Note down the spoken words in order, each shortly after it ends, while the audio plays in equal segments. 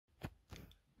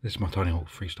This is my Tinyhawk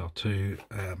Freestyle 2. So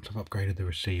I've upgraded the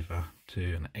receiver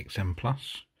to an XM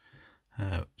Plus,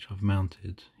 which I've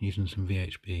mounted using some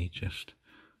VHB just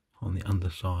on the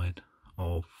underside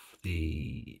of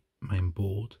the main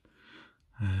board.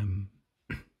 I've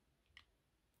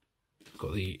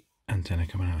got the antenna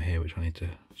coming out here, which I need to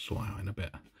sort out in a bit.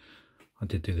 I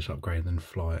did do this upgrade and then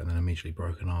fly it and then immediately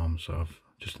broke an arm, so I've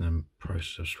just in the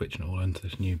process of switching it all into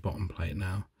this new bottom plate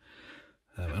now.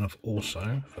 And I've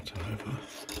also, if I turn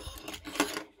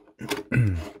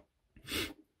over,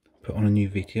 put on a new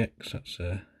VTX. That's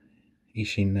a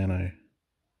Eachine Nano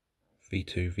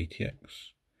V2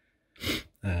 VTX,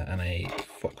 and a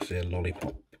Foxeer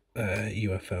Lollipop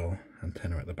UFL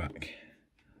antenna at the back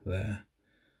there.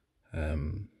 I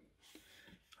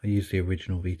used the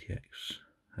original VTX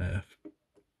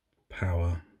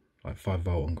power, like 5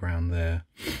 volt on ground there.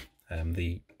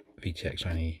 The VTX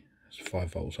only has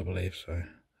 5 volts, I believe, so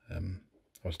I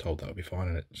was told that would be fine,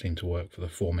 and it seemed to work for the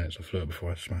 4 minutes I flew it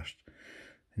before I smashed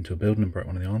into a building and broke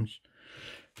one of the arms.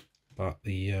 But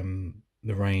the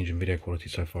range and video quality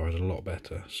so far is a lot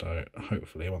better, so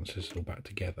hopefully once this is all back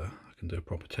together I can do a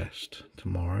proper test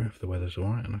tomorrow if the weather's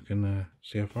alright, and I can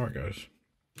see how far it goes.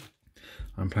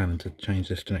 I'm planning to change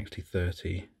this to an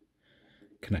XT30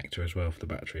 connector as well for the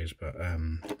batteries, but I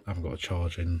haven't got a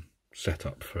charging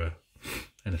setup for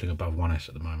anything above 1S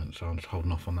at the moment, so I'm just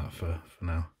holding off on that for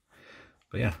now.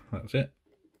 But yeah, that's it.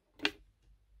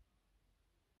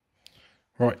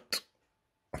 Right,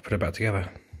 I've put it back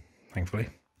together, thankfully.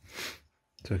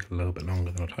 Took a little bit longer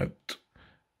than I'd hoped,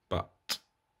 but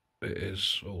it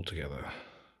is all together.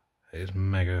 It is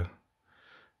mega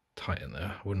tight in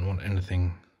there. I wouldn't want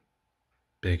anything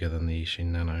bigger than the Eachine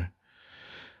Nano,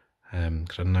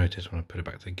 because I noticed when I put it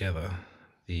back together,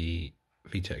 the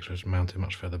VTX was mounted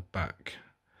much further back,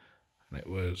 and it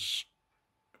was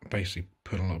basically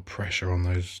putting a lot of pressure on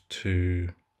those two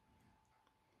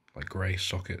like grey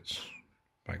sockets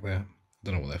back there. I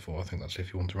don't know what they're for. I think that's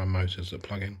if you want to run motors that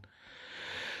plug in.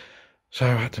 So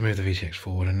I had to move the VTX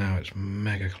forward, and now it's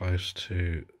mega close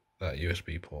to that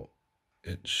USB port.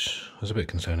 It's a bit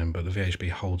concerning, but the VHB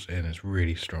holds it in. It's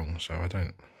really strong, so I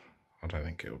don't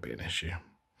think it will be an issue.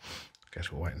 I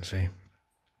guess we'll wait and see.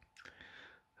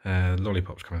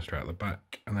 Lollipop's coming straight out the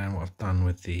back, and then what I've done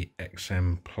with the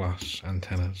XM Plus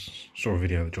antennas, saw a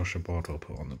video that Joshua Bardwell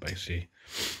put on the basically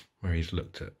where he's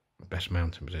looked at best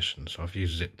mounting position. So I've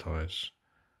used zip ties,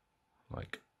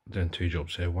 like doing 2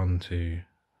 jobs here. One to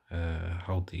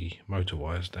hold the motor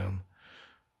wires down,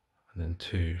 and then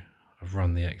 2, I've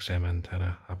run the XM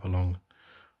antenna up along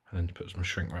and then put some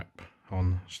shrink wrap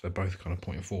on, so they're both kind of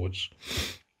pointing forwards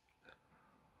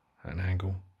at an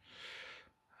angle.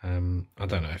 I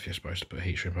don't know if you're supposed to put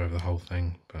heat shrink over the whole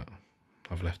thing, but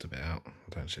I've left a bit out.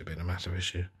 I don't see it being a massive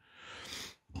issue.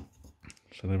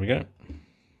 So there we go.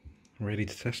 Ready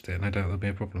to test it. No doubt there'll be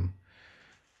a problem.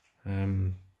 I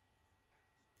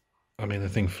mean, the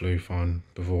thing flew fine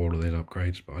before all of these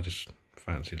upgrades, but I just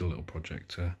fancied a little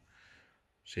project to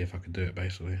see if I could do it,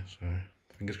 basically. So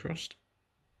fingers crossed.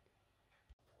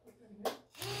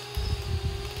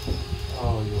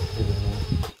 Oh, you're kidding me.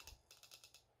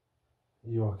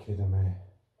 You are kidding me.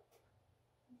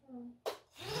 I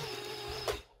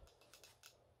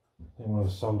think one of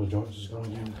the solder joints has gone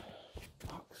again.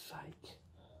 Fuck's sake.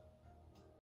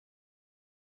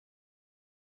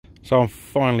 So I'm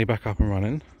finally back up and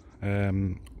running.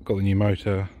 Got the new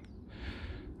motor.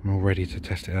 I'm all ready to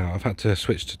test it out. I've had to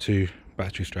switch to 2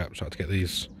 battery straps. I had to get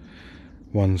these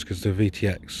ones because the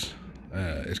VTX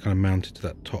is kind of mounted to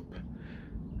that top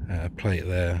plate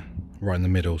there, right in the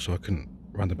middle, so I couldn't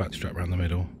run the battery strap around the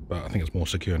middle, but I think it's more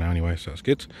secure now anyway, so that's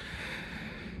good.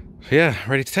 So yeah,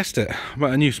 ready to test it. I'm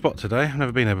at a new spot today. I've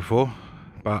never been there before,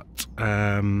 but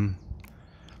I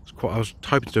was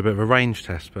hoping to do a bit of a range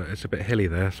test, but it's a bit hilly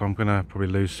there, so I'm gonna probably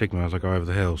lose signal as I go over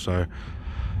the hill. So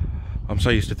I'm so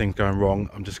used to things going wrong,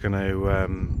 I'm just gonna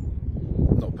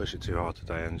not push it too hard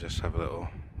today and just have a little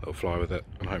fly with it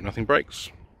and hope nothing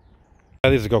breaks.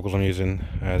 These are the goggles I'm using,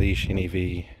 the Eachine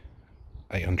EV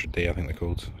 800D, I think they're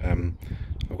called.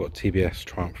 I've got TBS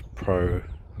Triumph Pro,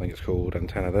 I think it's called,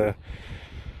 antenna there.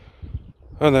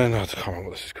 And then, I can't remember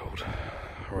what this is called.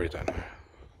 I really don't know.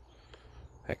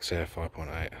 XR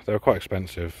 5.8. They were quite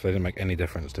expensive. They didn't make any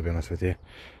difference, to be honest with you.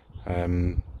 But,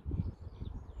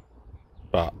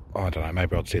 I don't know,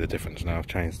 maybe I'd see the difference now. I've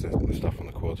changed the stuff on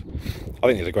the quad. I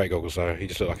think these are great goggles though. You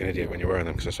just look like an idiot when you're wearing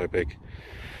them because they're so big.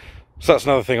 So that's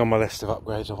another thing on my list of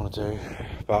upgrades I want to do.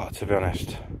 But, to be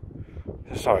honest,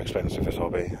 it's so expensive, this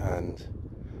hobby, and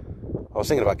I was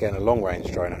thinking about getting a long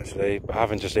range drone actually, but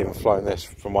having just even flown this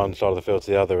from one side of the field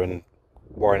to the other and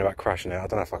worrying about crashing it, I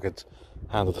don't know if I could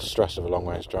handle the stress of a long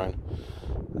range drone.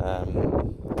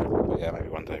 But yeah, maybe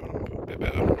one day when I'm a bit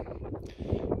better.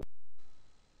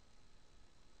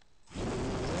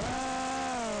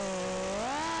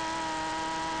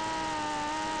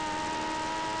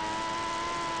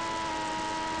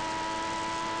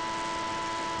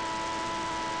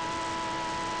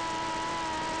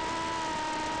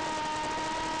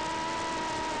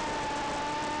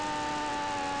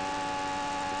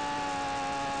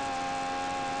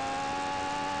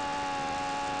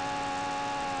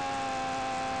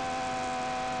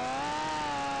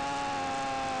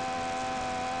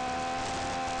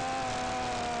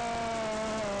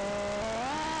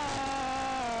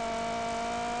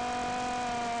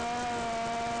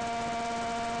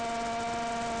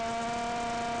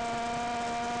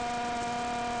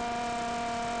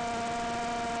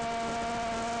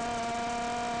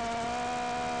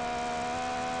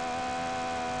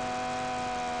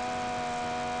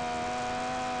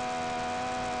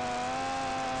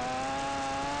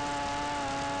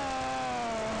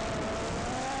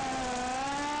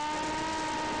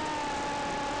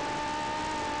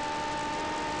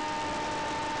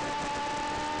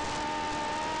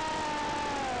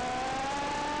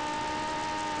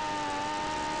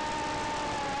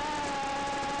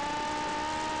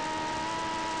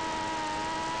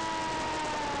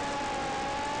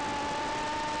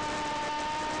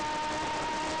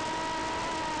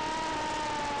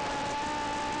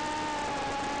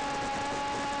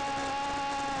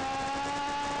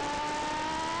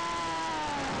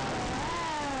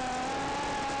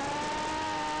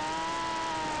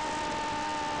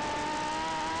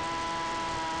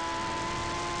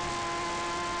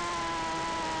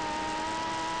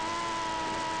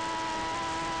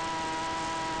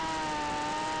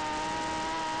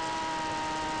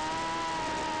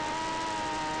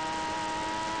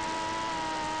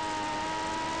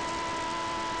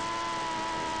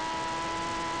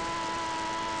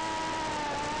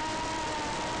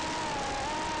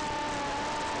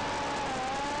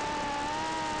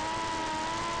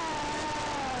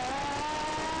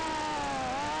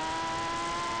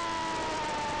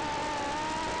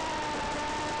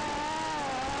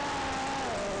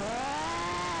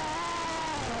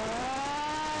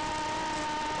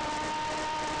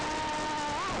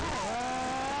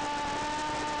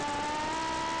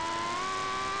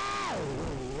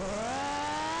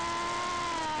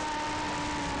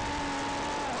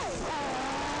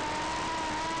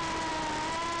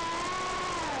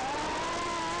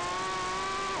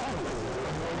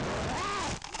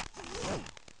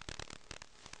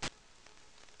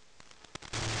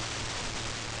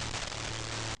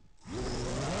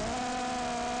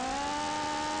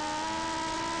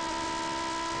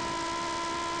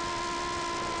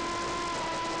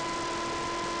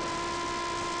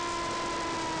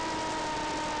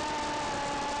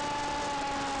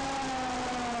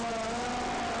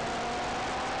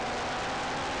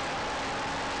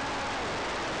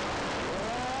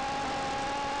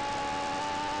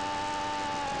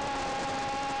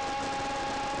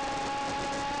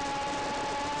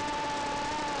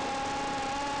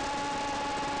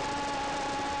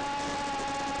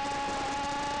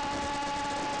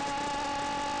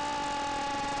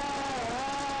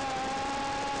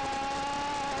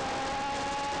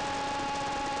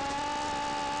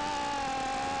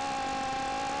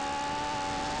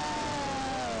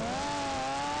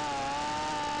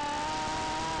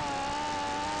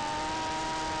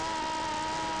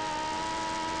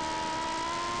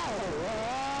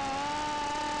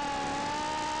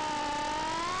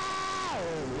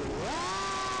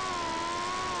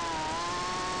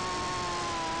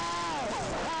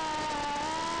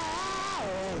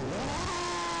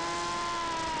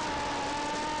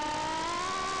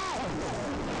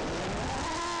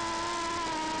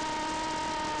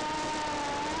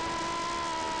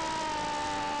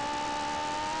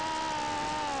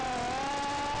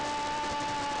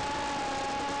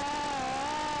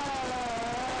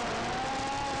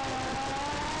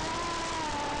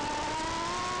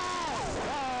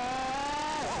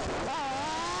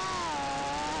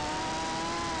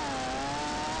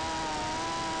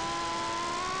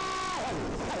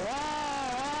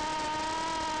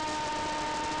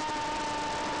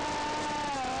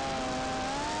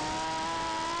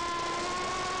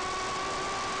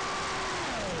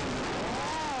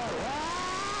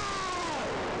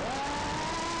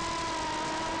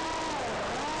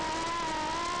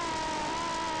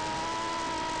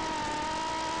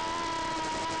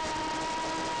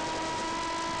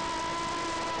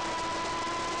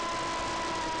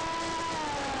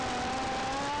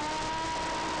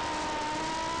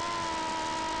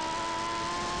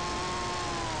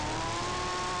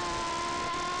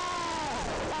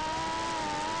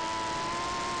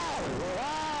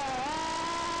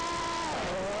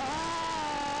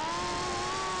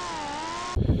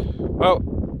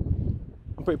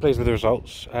 pretty pleased with the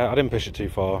results. I didn't push it too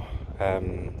far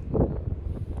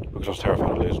because I was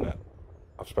terrified of losing it.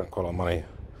 I've spent quite a lot of money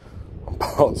on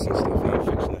parts and stuff now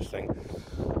fixing this thing.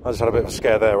 I just had a bit of a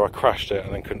scare there where I crashed it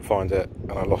and then couldn't find it,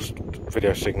 and I lost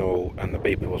video signal and the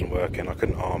beeper wasn't working. I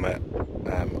couldn't arm it.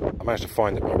 I managed to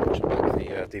find it by watching back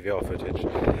the DVR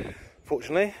footage.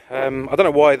 Fortunately, I don't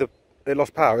know why it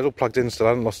lost power. It was all plugged in still.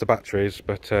 I hadn't lost the batteries,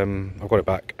 but I've got it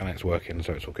back and it's working,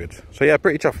 so it's all good. So yeah,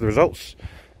 pretty chuffed with the results.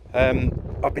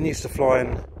 I've been used to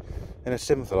flying in a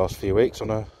sim for the last few weeks on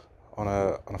a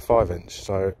 5-inch,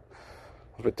 so I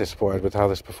was a bit disappointed with how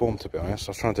this performed, to be honest.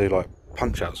 I was trying to do like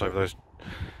punch outs over those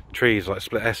trees, like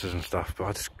split S's and stuff, but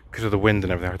I just, because of the wind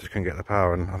and everything, I just couldn't get the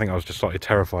power, and I think I was just slightly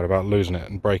terrified about losing it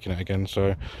and breaking it again.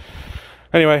 So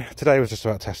anyway, today was just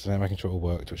about testing it, making sure it all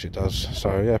worked, which it does.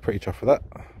 So yeah, pretty chuffed with that,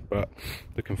 but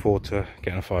looking forward to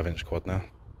getting a 5-inch quad now.